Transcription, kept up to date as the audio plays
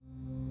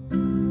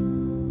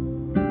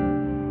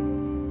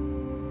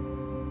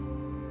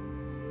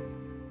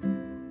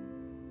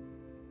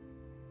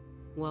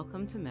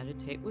Welcome to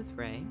Meditate with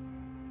Ray.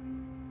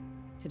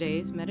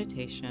 Today's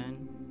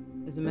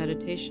meditation is a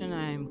meditation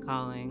I am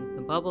calling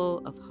the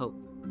Bubble of Hope.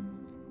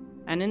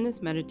 And in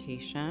this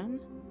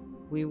meditation,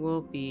 we will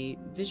be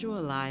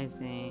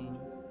visualizing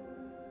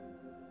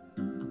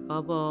a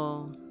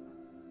bubble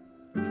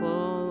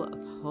full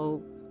of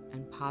hope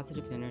and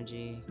positive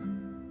energy.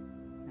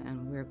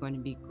 And we're going to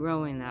be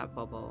growing that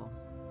bubble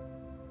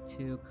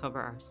to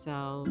cover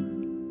ourselves,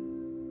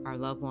 our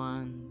loved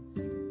ones,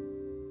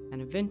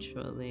 and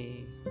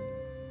eventually,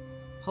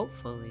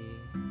 hopefully,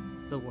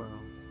 the world.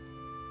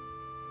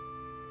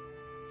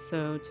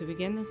 So, to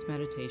begin this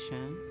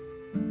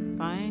meditation,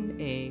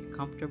 find a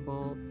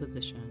comfortable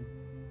position.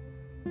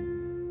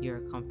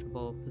 Your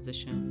comfortable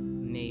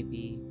position may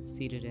be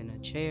seated in a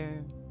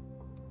chair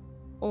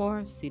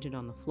or seated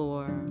on the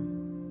floor.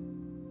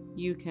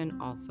 You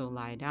can also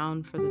lie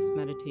down for this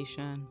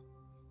meditation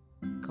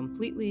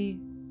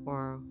completely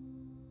or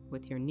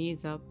with your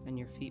knees up and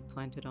your feet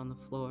planted on the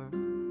floor.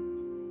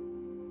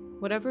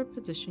 Whatever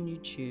position you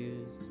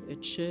choose,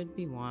 it should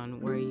be one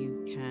where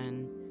you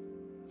can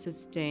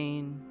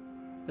sustain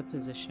the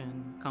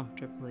position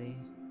comfortably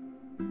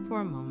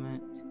for a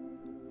moment,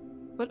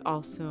 but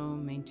also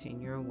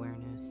maintain your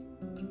awareness,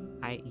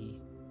 i.e.,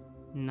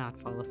 not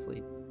fall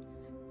asleep.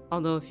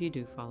 Although if you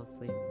do fall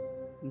asleep,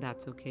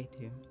 that's okay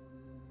too.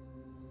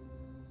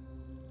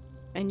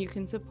 And you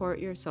can support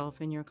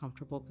yourself in your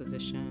comfortable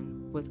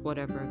position with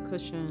whatever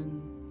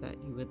cushions that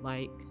you would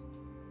like.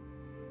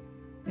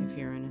 If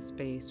you're in a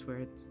space where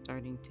it's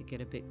starting to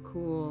get a bit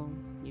cool,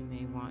 you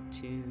may want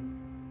to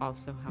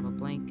also have a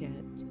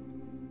blanket.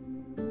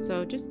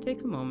 So just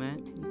take a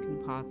moment. You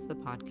can pause the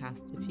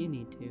podcast if you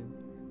need to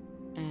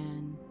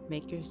and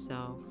make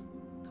yourself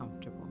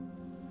comfortable.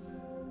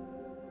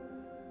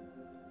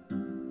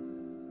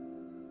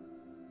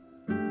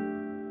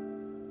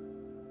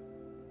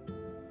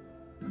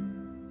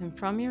 And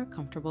from your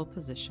comfortable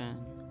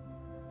position,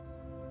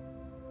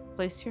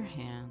 place your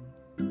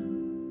hands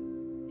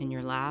in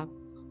your lap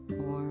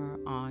or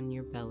on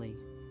your belly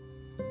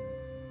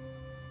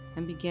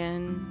and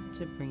begin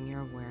to bring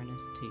your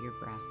awareness to your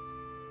breath.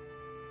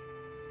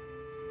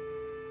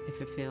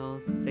 If it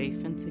feels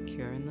safe and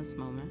secure in this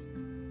moment,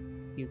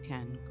 you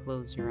can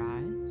close your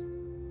eyes.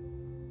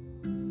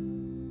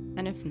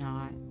 And if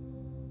not,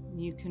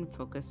 you can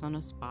focus on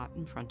a spot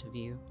in front of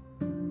you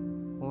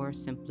or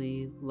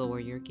simply lower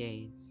your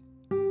gaze.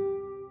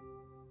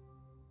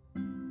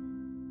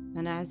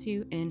 And as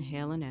you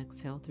inhale and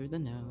exhale through the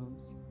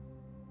nose,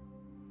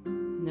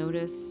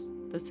 notice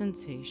the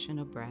sensation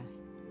of breath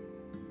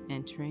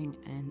entering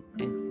and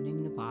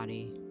exiting the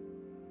body.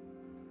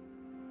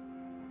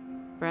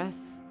 Breath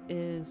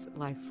is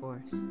life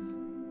force.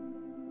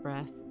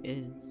 Breath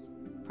is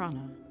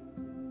prana.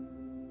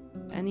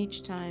 And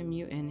each time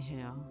you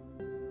inhale,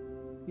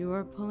 you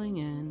are pulling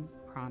in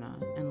prana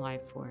and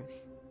life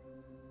force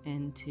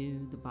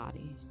into the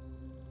body.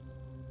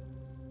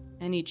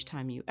 And each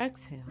time you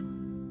exhale,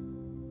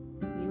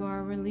 you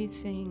are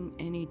releasing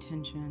any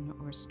tension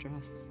or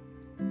stress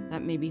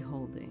that may be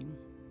holding.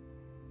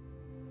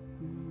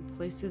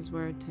 Places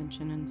where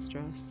tension and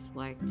stress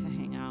like to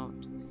hang out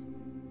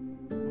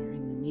are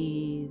in the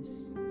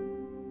knees,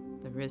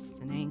 the wrists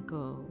and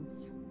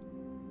ankles,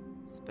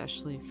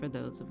 especially for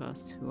those of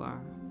us who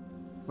are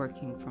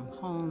working from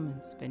home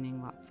and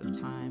spending lots of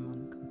time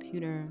on the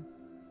computer.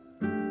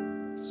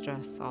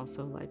 Stress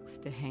also likes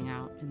to hang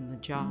out in the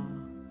jaw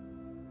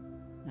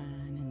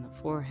and in the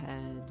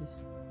forehead.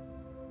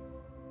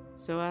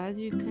 So as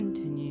you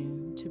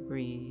continue to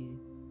breathe,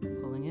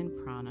 pulling in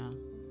prana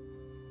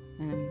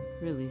and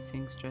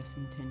releasing stress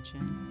and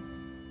tension,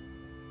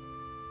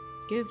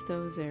 give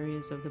those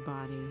areas of the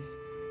body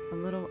a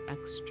little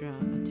extra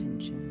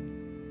attention,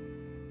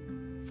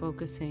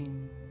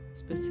 focusing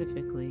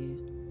specifically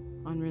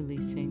on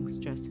releasing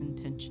stress and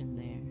tension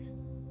there,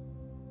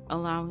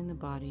 allowing the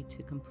body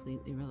to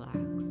completely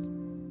relax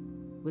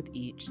with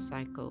each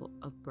cycle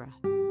of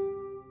breath.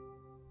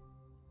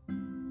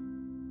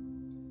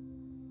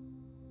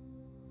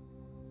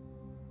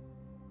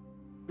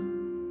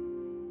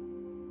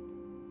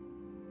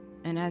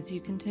 And as you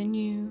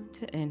continue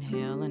to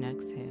inhale and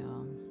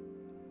exhale,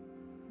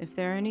 if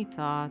there are any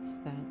thoughts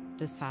that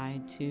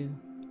decide to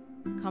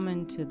come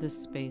into this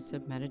space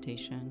of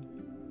meditation,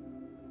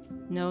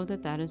 know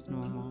that that is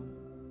normal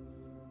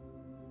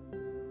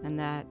and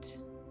that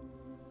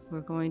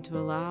we're going to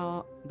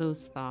allow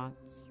those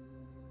thoughts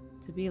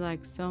to be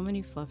like so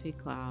many fluffy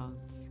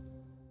clouds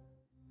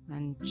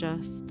and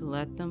just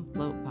let them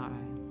float by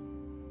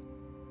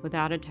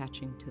without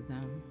attaching to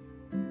them,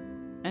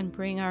 and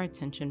bring our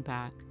attention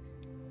back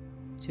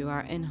to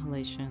our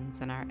inhalations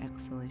and our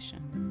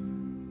exhalations,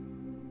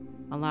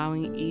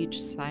 allowing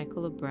each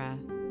cycle of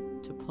breath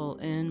to pull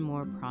in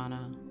more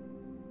prana,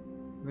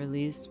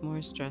 release more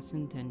stress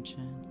and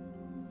tension,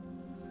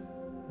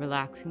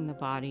 relaxing the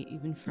body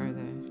even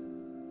further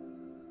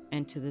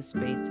into the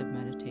space of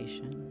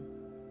meditation.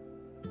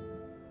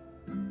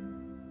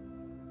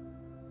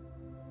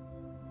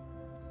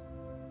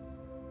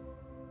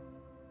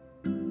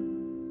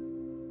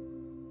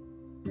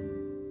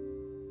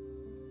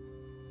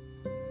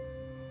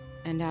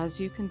 And as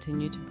you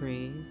continue to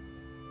breathe,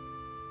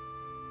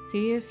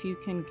 see if you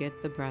can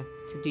get the breath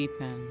to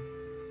deepen,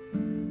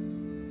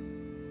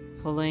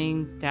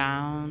 pulling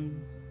down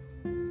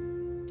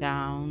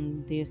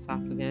the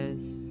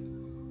esophagus,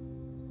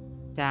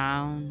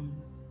 down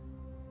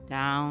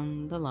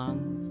the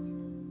lungs,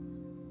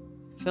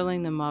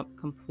 filling them up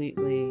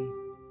completely,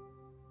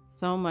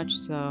 so much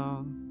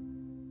so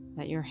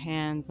that your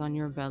hands on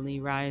your belly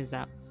rise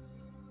up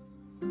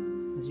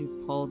as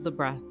you pull the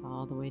breath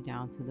all the way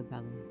down to the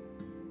belly.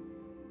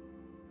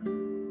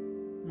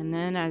 And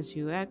then as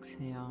you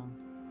exhale,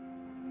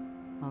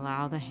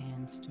 allow the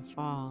hands to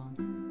fall,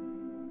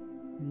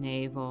 the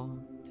navel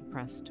to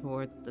press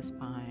towards the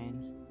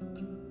spine,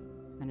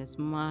 and as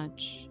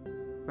much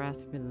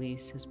breath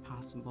release as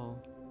possible,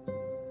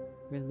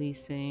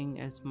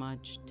 releasing as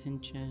much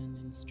tension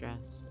and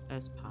stress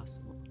as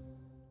possible.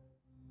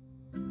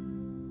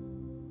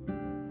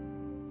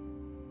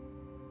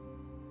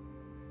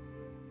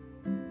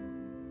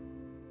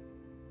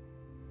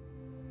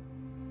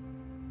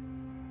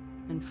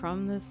 And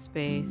from this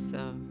space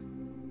of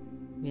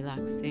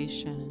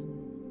relaxation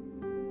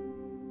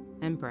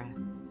and breath,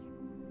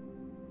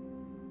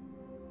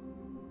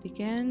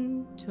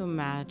 begin to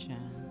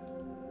imagine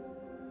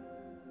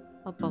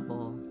a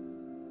bubble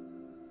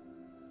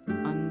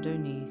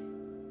underneath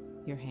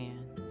your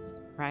hands,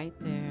 right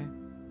there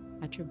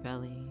at your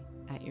belly,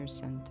 at your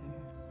center.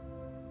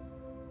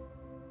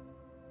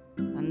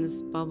 And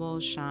this bubble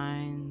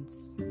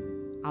shines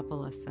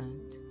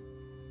opalescent,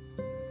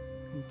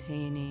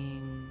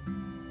 containing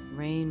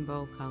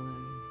rainbow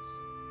colors.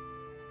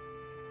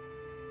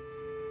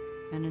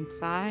 And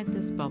inside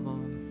this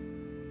bubble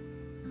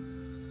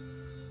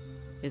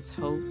is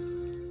hope,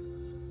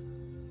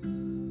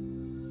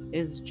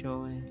 is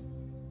joy,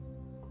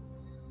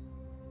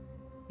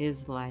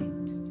 is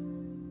light.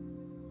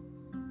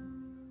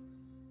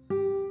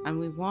 And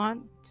we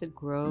want to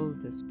grow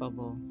this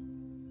bubble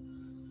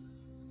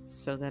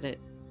so that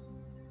it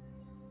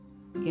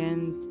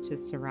begins to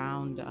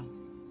surround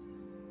us.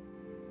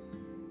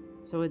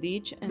 So with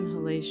each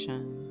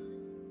inhalation,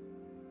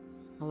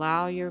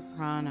 allow your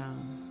prana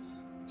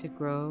to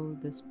grow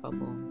this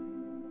bubble.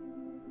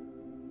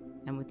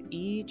 And with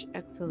each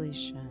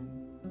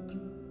exhalation,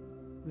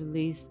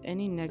 release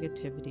any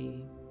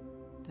negativity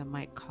that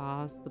might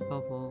cause the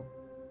bubble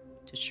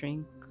to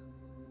shrink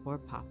or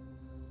pop.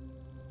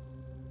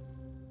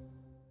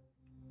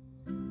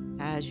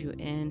 As you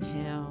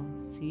inhale,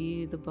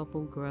 see the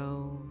bubble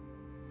grow,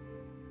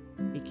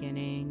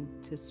 beginning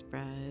to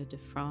spread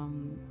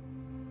from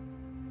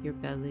your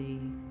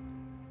belly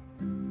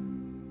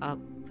up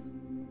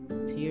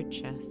to your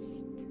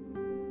chest,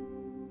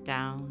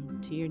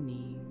 down to your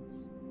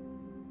knees.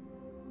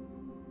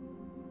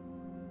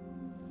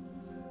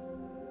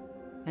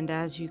 And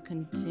as you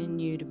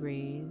continue to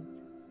breathe,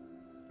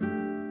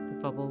 the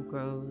bubble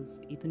grows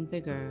even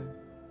bigger,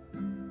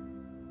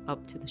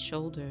 up to the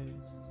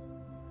shoulders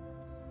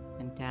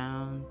and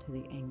down to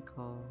the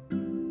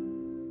ankles.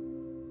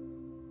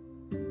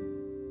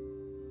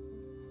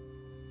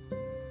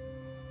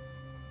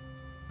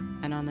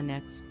 And on the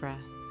next breath,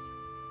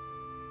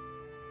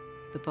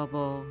 the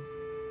bubble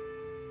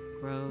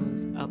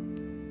grows up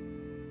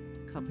to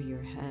cover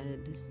your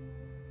head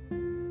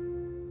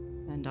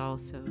and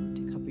also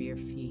to cover your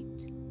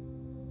feet,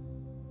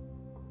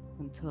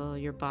 until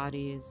your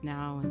body is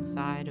now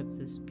inside of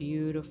this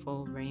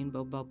beautiful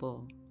rainbow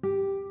bubble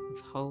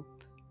of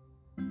hope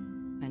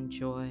and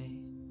joy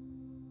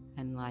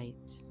and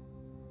light.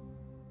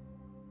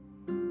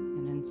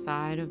 And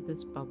inside of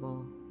this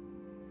bubble,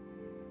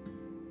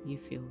 you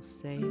feel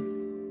safe,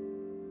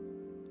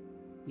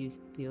 you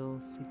feel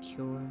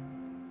secure,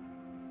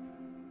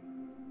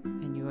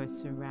 and you are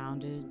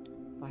surrounded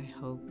by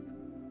hope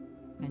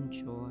and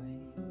joy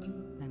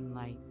and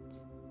light.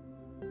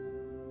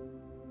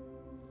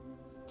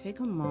 Take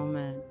a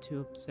moment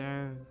to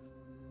observe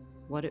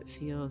what it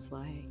feels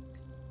like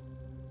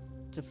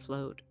to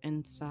float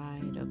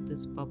inside of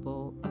this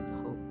bubble of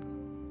hope.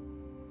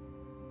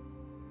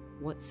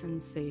 What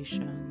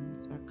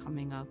sensations are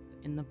coming up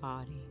in the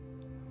body?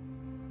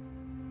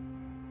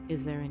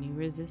 Is there any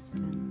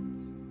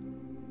resistance?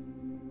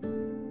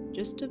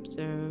 Just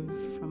observe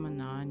from a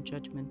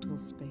non-judgmental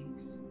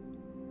space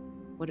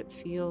what it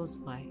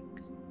feels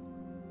like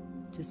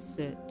to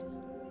sit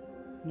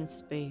in a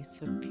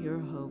space of pure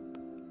hope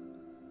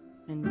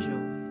and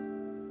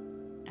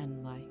joy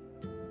and light.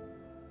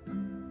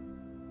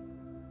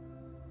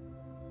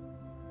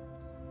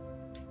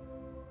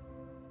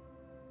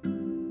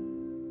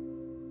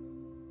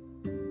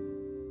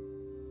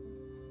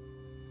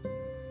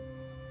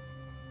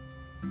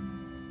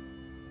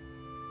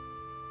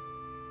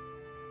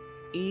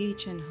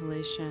 Each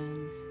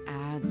inhalation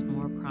adds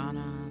more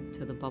prana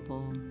to the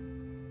bubble,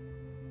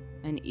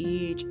 and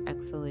each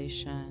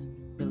exhalation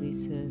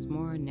releases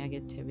more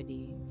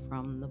negativity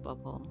from the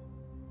bubble.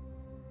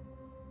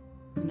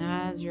 And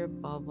as your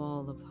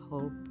bubble of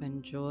hope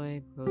and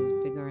joy grows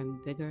bigger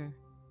and bigger,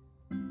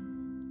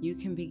 you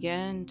can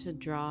begin to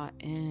draw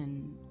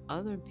in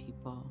other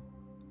people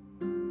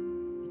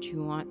that that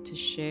you want to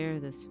share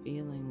this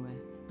feeling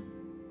with.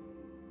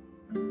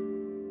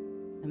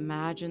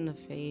 Imagine the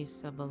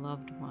face of a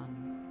loved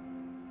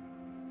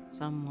one,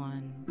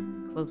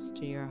 someone close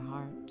to your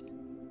heart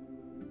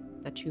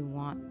that you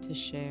want to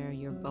share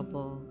your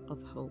bubble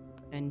of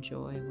hope and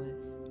joy with.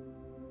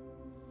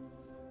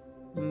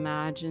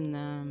 Imagine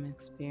them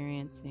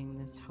experiencing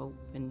this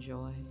hope and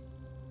joy,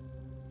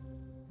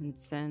 and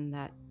send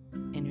that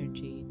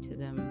energy to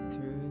them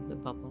through the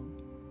bubble.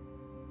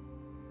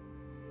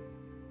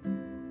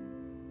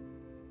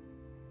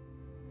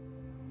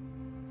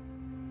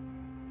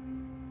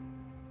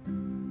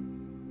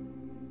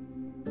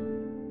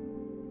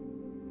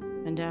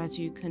 And as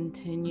you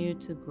continue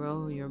to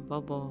grow your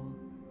bubble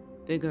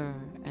bigger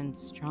and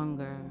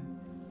stronger,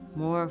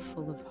 more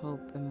full of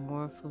hope and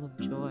more full of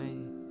joy,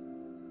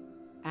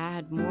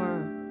 add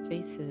more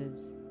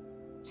faces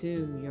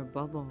to your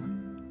bubble.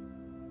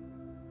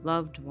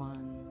 Loved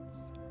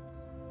ones,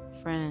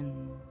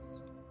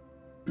 friends,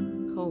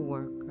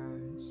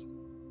 co-workers,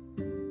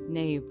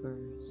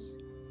 neighbors,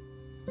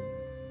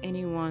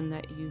 anyone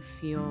that you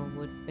feel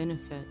would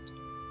benefit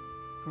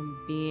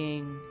from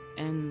being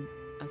in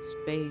a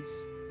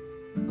space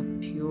of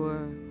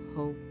pure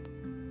hope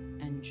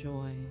and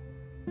joy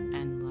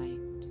and light.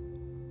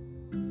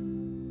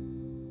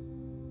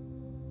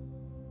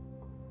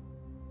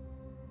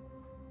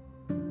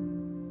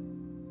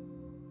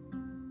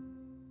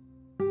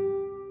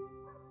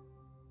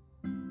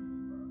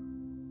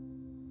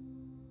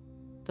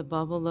 The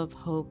bubble of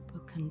hope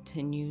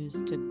continues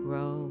to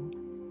grow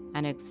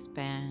and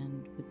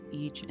expand with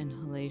each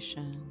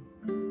inhalation,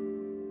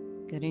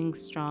 getting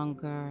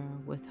stronger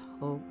with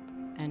hope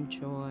and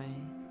joy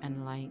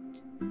and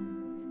light.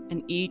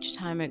 And each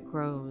time it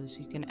grows,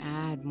 you can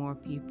add more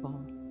people.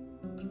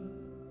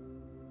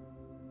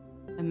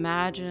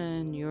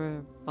 Imagine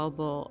your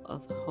bubble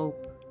of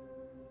hope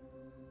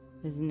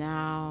is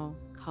now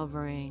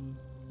covering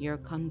your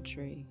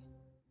country,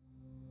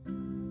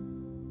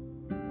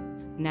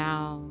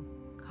 now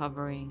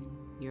covering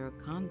your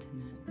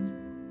continent,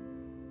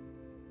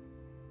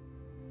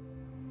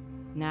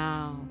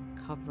 now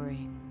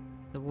covering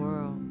the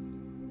world.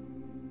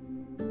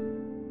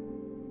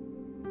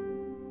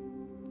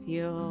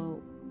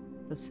 Feel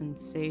the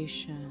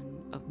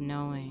sensation of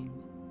knowing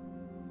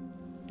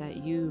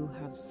that you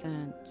have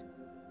sent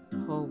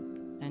hope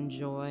and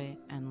joy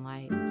and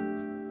light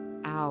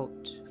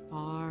out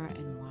far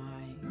and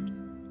wide.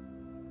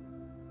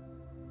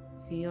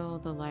 Feel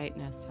the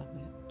lightness of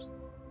it,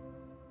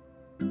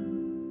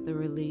 the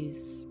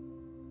release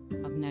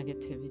of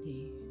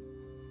negativity.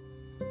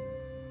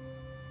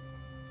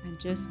 And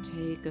just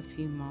take a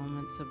few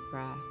moments of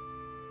breath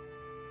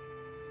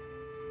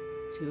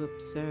to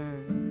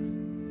observe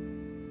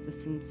the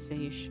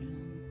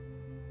sensation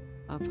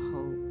of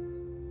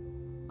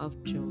hope,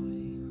 of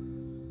joy,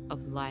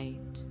 of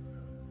light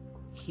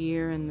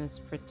here in this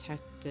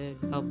protected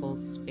bubble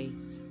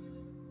space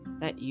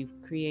that you've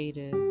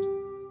created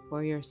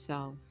for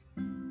yourself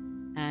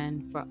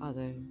and for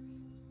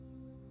others.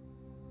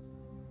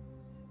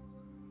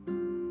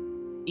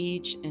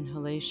 Each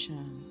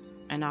inhalation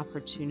an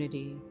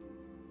opportunity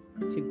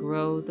to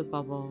grow the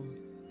bubble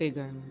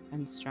bigger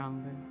and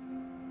stronger,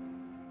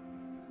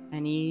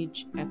 and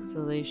each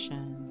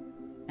exhalation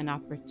an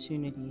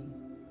opportunity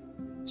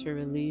to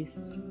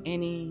release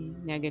any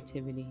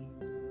negativity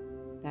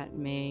that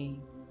may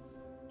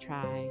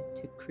try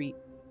to creep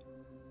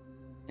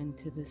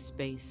into the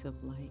space of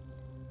light.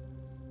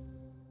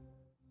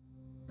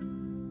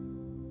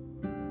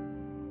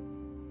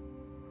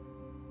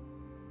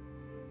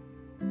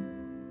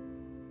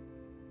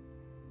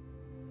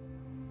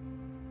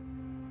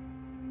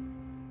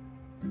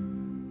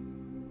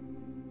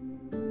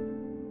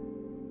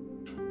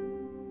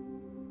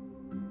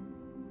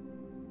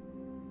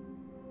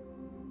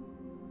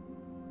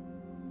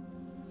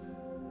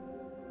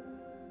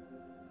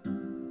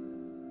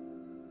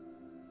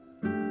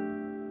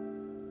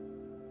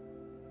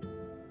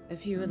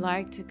 If you would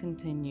like to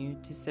continue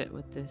to sit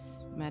with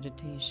this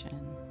meditation,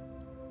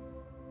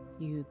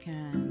 you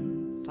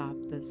can stop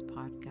this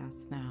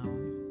podcast now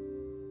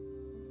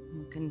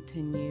and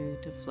continue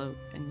to float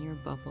in your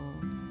bubble,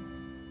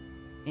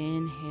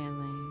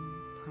 inhaling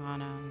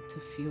prana to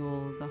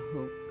fuel the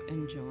hope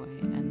and joy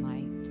and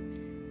light,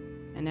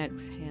 and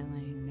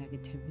exhaling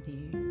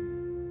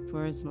negativity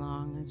for as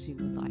long as you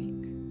would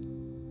like.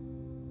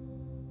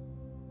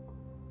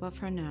 But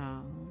for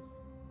now,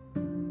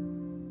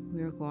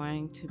 we're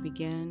going to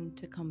begin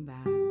to come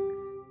back,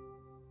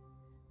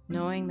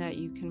 knowing that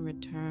you can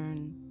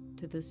return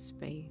to this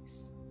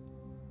space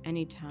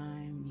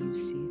anytime you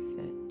see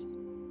fit.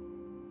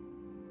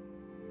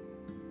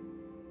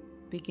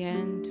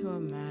 Begin to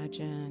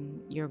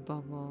imagine your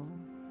bubble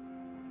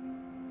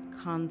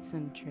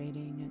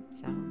concentrating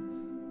itself,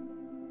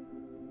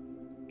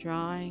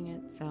 drawing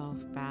itself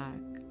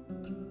back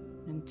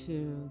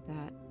into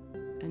that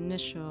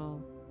initial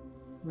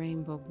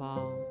rainbow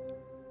ball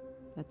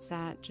that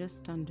sat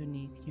just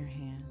underneath your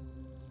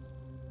hands.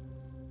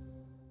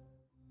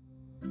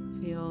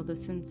 Feel the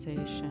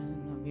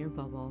sensation of your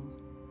bubble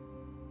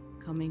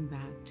coming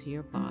back to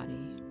your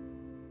body.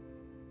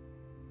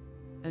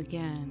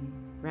 Again,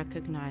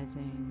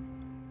 recognizing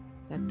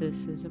that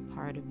this is a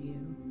part of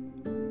you.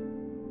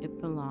 It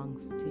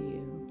belongs to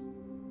you,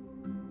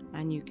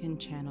 and you can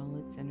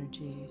channel its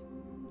energy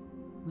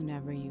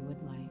whenever you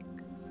would like.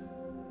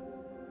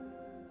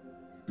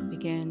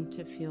 Begin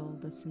to feel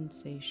the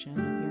sensation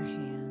of your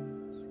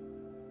hands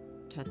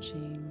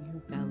touching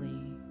your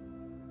belly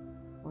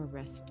or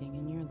resting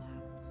in your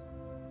lap.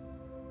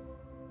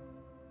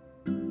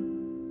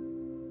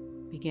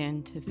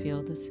 Begin to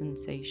feel the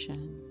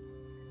sensation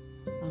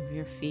of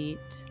your feet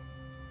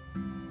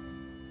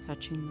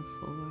touching the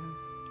floor,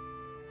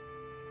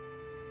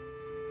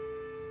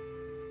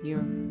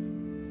 your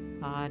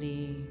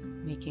body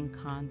making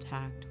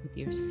contact with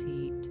your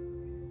seat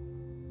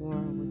or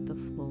with the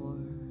floor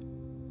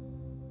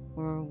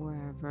or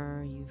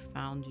wherever you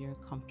found your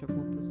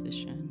comfortable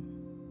position.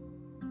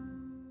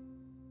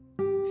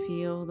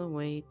 Feel the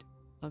weight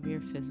of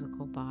your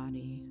physical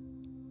body,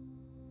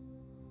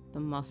 the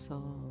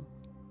muscle,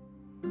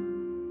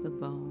 the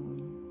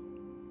bone.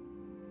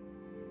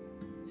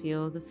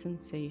 Feel the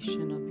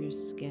sensation of your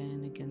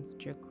skin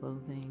against your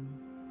clothing.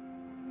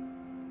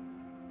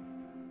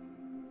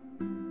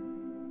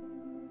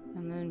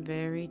 And then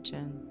very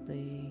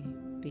gently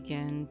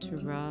begin to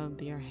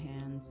rub your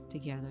hands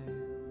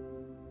together,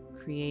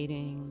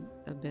 creating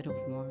a bit of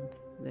warmth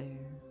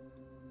there.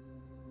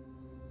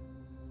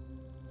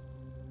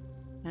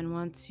 And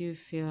once you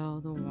feel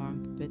the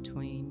warmth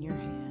between your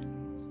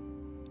hands,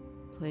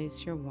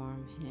 place your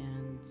warm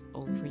hands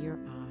over your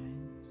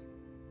eyes,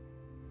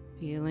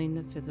 feeling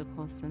the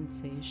physical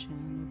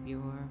sensation of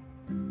your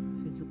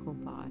physical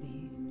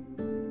body.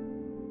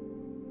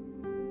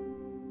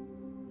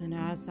 And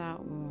as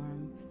that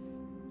warmth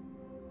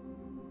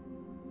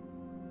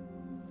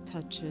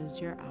touches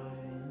your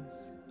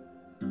eyes,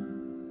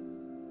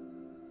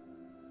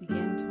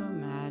 begin to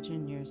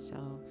imagine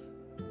yourself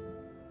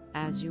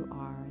as you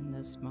are in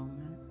this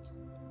moment,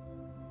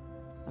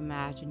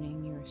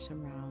 imagining your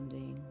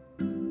surroundings,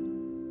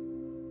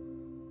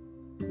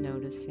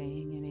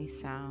 noticing any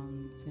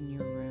sounds in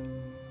your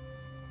room,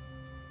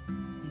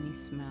 any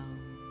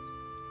smells,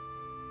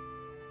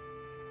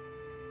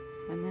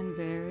 and then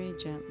very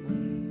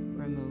gently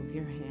remove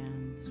your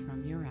hands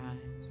from your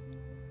eyes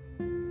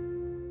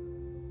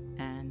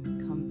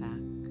and come back.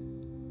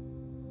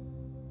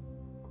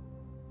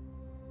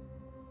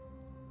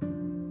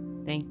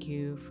 Thank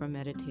you for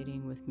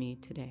meditating with me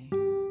today.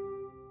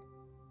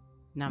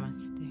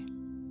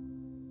 Namaste.